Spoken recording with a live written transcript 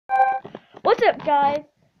What's up, guys?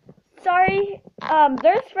 Sorry,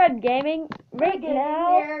 there's Fred Gaming right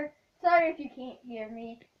now. Here. Sorry if you can't hear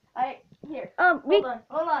me. Hold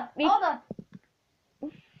on.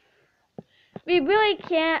 We really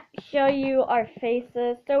can't show you our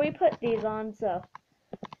faces, so we put these on. So,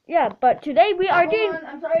 yeah. But today we are doing.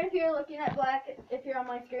 I'm sorry if you're looking at black. If you're on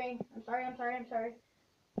my screen, I'm sorry.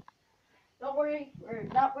 Don't worry, we're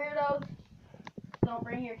not weirdos. Don't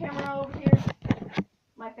bring your camera over here.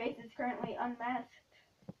 My face is currently unmasked.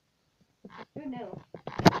 Who knew?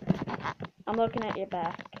 I'm looking at your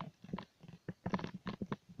back.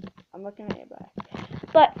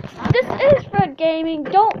 But this is Fred Gaming.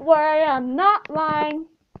 Don't worry, I'm not lying.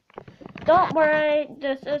 Don't worry,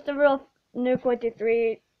 this is the real Nuke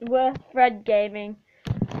 23 with Fred Gaming.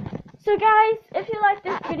 So guys, if you like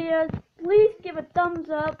this video, please give a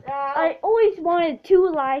thumbs up. I always wanted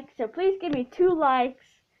 2 likes, so please give me 2 likes.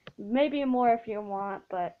 Maybe more if you want,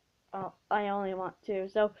 but I only want 2.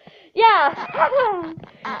 So, yeah.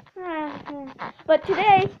 But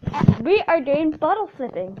today, we are doing bottle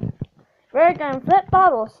flipping. We're going to flip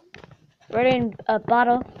bottles. We're doing a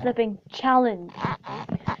bottle flipping challenge.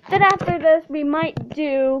 Then after this, we might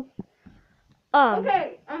do,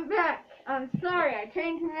 Okay, I'm back. I'm sorry, I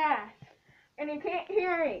changed mask. And you can't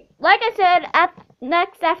hear me. Like I said,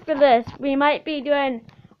 next after this, we might be doing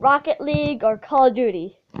Rocket League or Call of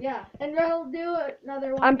Duty. Yeah, and we'll do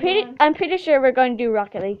another one. I'm pretty sure we're going to do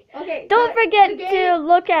Rocket League. Okay. Don't forget to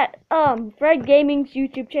look at Fred Gaming's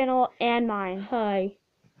YouTube channel and mine. Hi.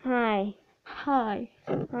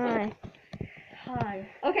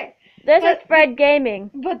 Okay. This is Fred Gaming.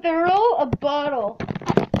 But the rule of bottle.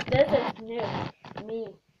 This is new. Me.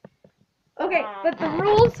 Okay, but the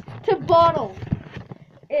rules to bottles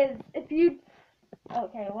is if you.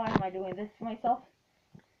 Okay, why am I doing this to myself?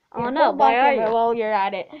 Oh no, why are you? While you're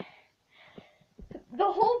at it. The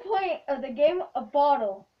whole point of the game of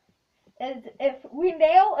bottle is if we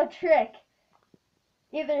nail a trick,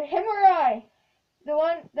 either him or I, the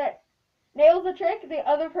one that nails a trick, the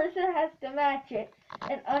other person has to match it.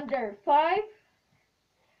 And under 5.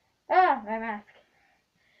 My mask.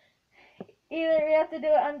 Either we have to do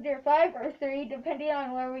it under 5 or 3, depending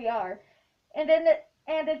on where we are. And then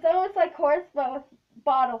it's almost like horse, but with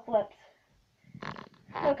bottle flips.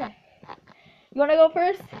 Okay. You want to go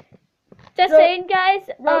first? Just saying, guys.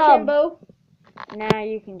 Rochambeau. Nah,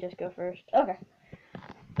 you can just go first. Okay.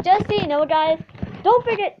 Just so you know, guys, don't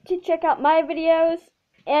forget to check out my videos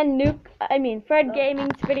and Fred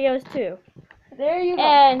Gaming's videos too. There you go.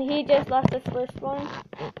 And he just lost his first one.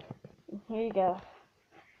 Here you go.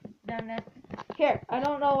 Here, I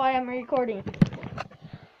don't know why I'm recording.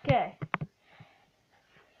 Okay.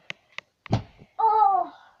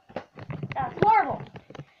 Oh, that's horrible.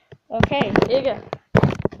 Okay, here you go.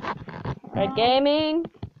 Fred Gaming,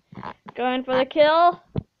 going for the kill.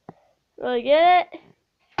 Will you get it?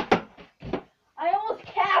 I almost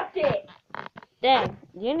capped it. Damn,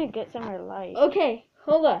 you need to get somewhere light. Okay,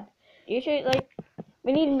 hold on. You should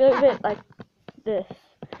we need to move it like this.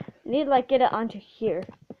 We need to get it onto here.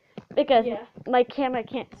 Because my camera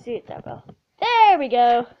can't see it that well. There we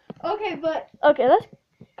go. Okay, but okay, let's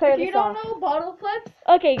clear this off. If you don't know bottle flips.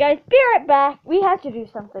 Okay, guys, be right back. We have to do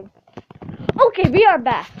something. Okay, we are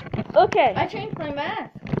back. Okay. I changed my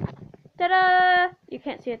mask. Ta-da! You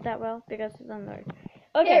can't see it that well because it's on there.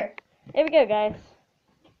 Okay, here we go, guys.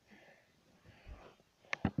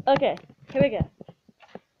 Okay, here we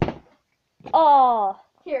go. Oh.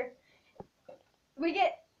 Here. We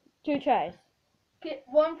get 2 tries. Get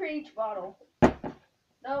 1 for each bottle.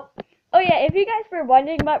 Nope. Oh yeah, if you guys were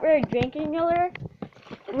wondering what we were drinking earlier,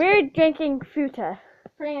 we're drinking Fanta.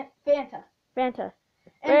 Fanta.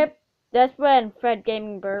 That's when Fred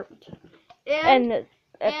Gaming burped. And at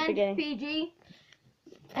the beginning. PG.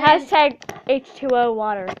 Hashtag H2O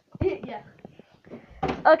water. Yeah.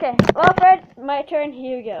 Okay, well Fred, my turn,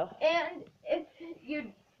 here you go. And if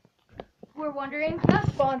you were wondering, not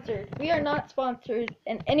sponsored. We are not sponsored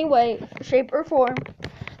in any way, shape, or form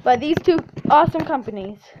by these 2 awesome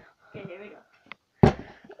companies. Okay, here we go.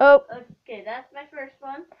 Oh. Okay, that's my first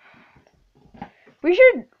one. We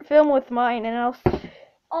should film with mine and else.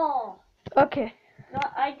 Oh. Okay. No,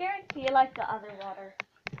 I guarantee you like the other water.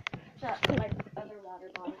 Like the other water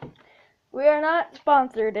bottle. We are not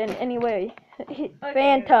sponsored in any way. Okay,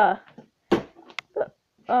 Fanta.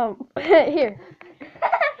 Here.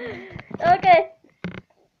 Okay.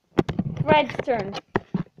 Fred's turn.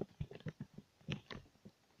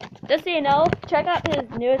 Just so you know, check out his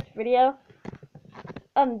newest video.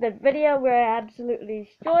 The video where I absolutely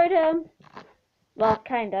destroyed him. Well,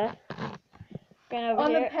 kinda.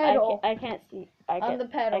 On the pedal. I can't see. On the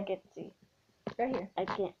pedal. I can see. Right here. I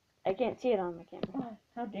can't. I can't see it on my camera. Oh,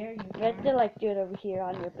 how dare you? You have to like do it over here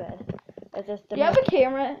on your bed. It's just Do you have a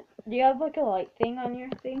camera? Do you have like a light thing on your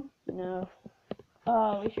thing? No.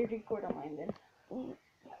 Oh, we should record on mine then.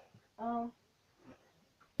 Oh.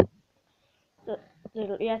 So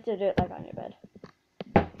you have to do it like on your bed.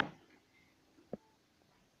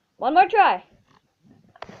 One more try.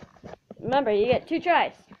 Remember, you get 2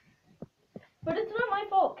 tries. But it's not my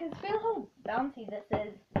fault, because feel how bouncy this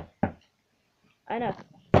is. I know.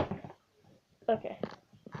 Okay.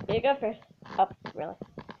 You go first. Oh, really?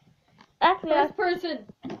 Actually, First person.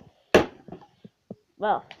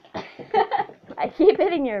 well, I keep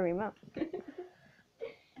hitting your remote.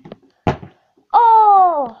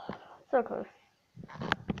 Oh! So close.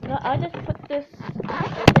 No, I'll just put this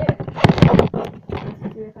right there. Let's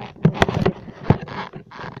see if I can get it.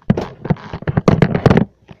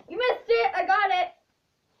 You missed it. I got it.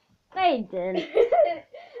 No, you didn't.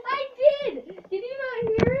 I did. Did you not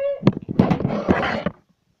hear it?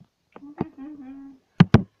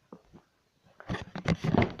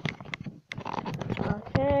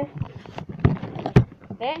 Okay.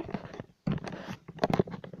 There.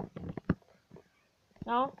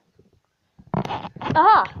 No.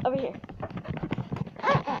 Aha! Over here.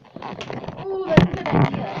 Ooh, that's a good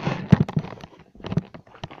idea.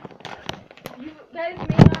 You guys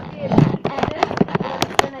may not be able to see this, but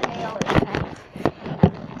I'm gonna nail it.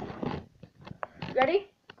 Ready?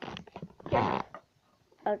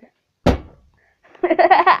 Okay.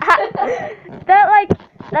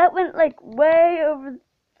 that went like way over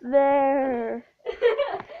there.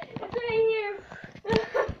 It's right here.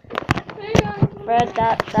 Hang on. Fred,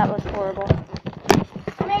 that was horrible.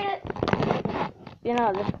 I made it. You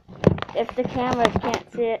know, if the camera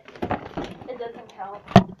can't see it, It doesn't count.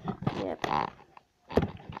 yep.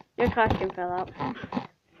 Your costume fell out.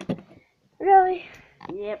 Really?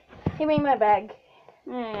 Yep. Give me my bag.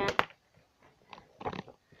 Yeah.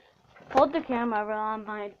 Hold the camera while I'm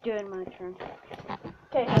doing my turn.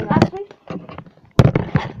 Okay, hang on. Ask me.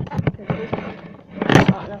 I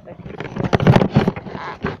don't know if I can see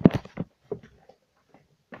you.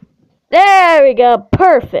 There we go.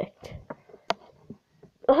 Perfect.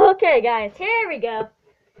 Okay, guys. Here we go.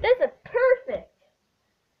 This is perfect.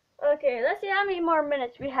 Okay, let's see how many more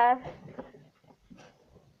minutes we have.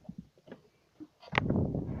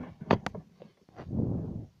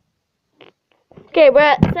 Okay, we're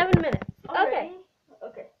at 7 minutes. Okay.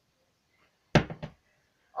 Okay.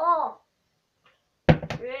 Oh.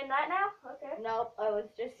 You're in that now? Okay. Nope, I was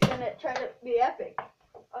just gonna try to be epic.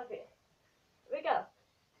 Okay. Here we go.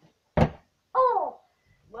 Oh!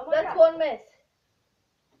 One more That's try. one miss.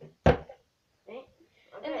 Okay.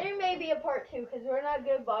 And there may be a part 2 because we're not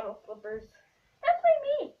good bottle flippers. Especially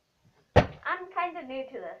me. I'm kind of new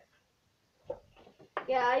to this.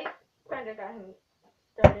 Yeah, I kind of got him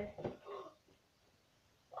started.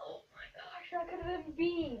 Oh my gosh, that could have been B.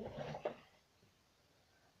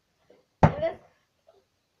 And this,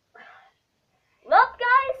 Look,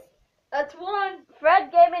 guys. that's one.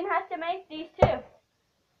 Fred Gaming has to make these 2.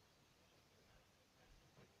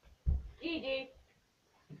 GG.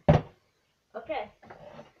 Okay.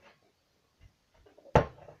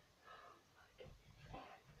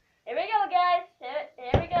 Here we go, guys.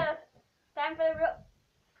 Here we go. Time for the real.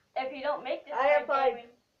 If you don't make this, I have Fred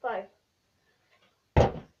 5.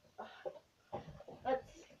 Gaming. That's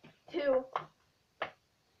 2.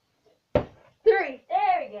 3.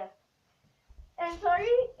 There we go. And sorry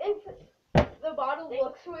if the bottle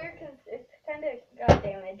looks weird because it's kind of got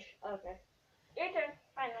damage. Okay. Your turn.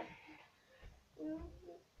 Finally.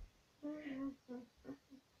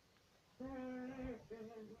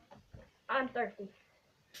 I'm thirsty.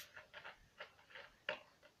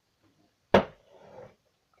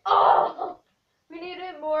 Oh! We need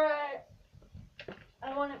it more at...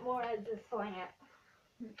 I want it more as a slant.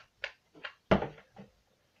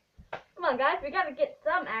 Come on, guys. We gotta get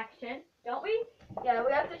some action, don't we? Yeah,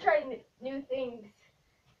 we have to try new things.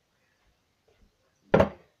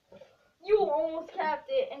 You almost capped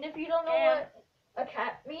it, and if you don't know what a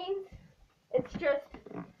cap means, it's just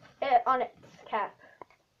it on its cap.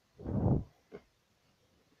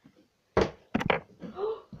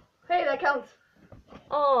 Hey, that counts.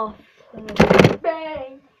 Oh.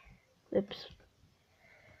 Bang. Oops.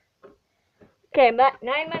 Okay, 9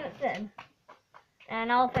 minutes in.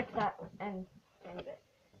 And I'll fix that in a bit.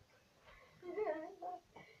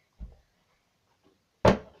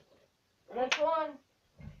 That's one.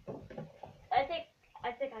 I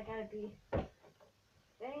think I gotta be.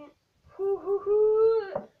 Dang it.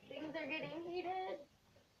 Things are getting heated.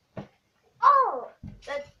 Oh!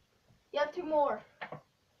 You have 2 more.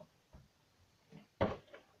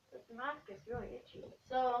 This mask is really itchy.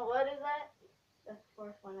 So what is that? That's the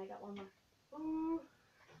fourth one. I got one more. Ooh.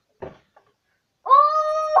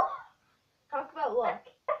 Oh! Talk about luck.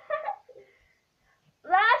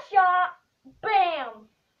 Last shot, bam!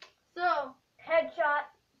 So, Headshot,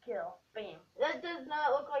 kill, bam. that does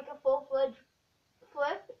not look like a full-fledged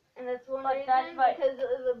flip, and that's one But reason, that's what- because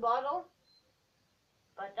of the bottle.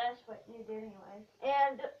 But that's what you do anyways.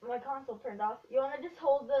 And my console turned off. You want to just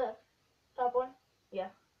hold the top one? Yeah.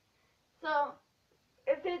 So,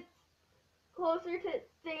 if it's closer to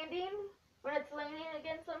standing, when it's leaning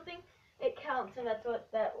against something, it counts, and that's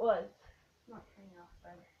what that was. Not turning off,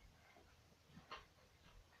 but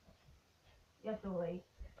You have to wait.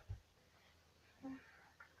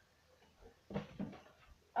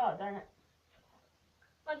 Oh, darn it.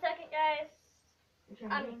 1 second, guys. You're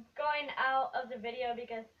I'm turning. going out of the video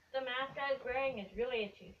because the mask I was wearing is really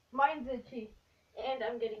itchy. Mine's itchy. And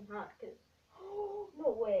I'm getting hot, because...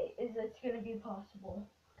 no way is this going to be possible.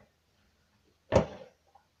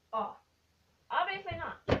 Oh. Obviously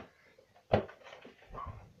not.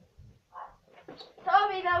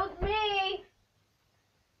 Tommy, that was me!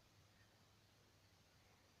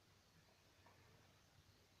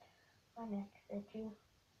 My neck's itchy.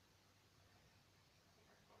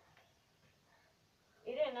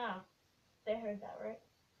 You didn't know. They heard that, right?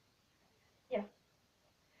 Yeah.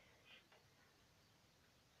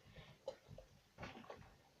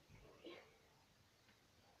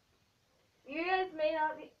 You guys may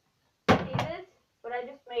not see this, but I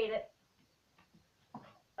just made it.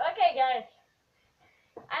 Okay, guys.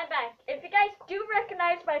 I'm back. If you guys do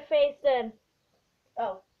recognize my face, then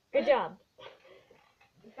Oh. good job.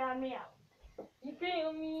 You found me out. You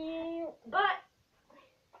feel me? But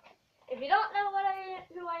if you don't know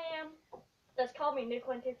who I am, just call me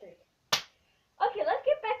Nick123. Okay, let's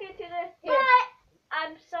get back into this. Here. But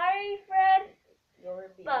I'm sorry, Fred,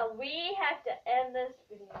 But but we have to end this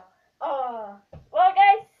video. oh, Well,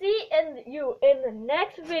 guys, see you in the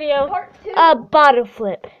next video. part 2. A bottle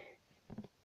flip.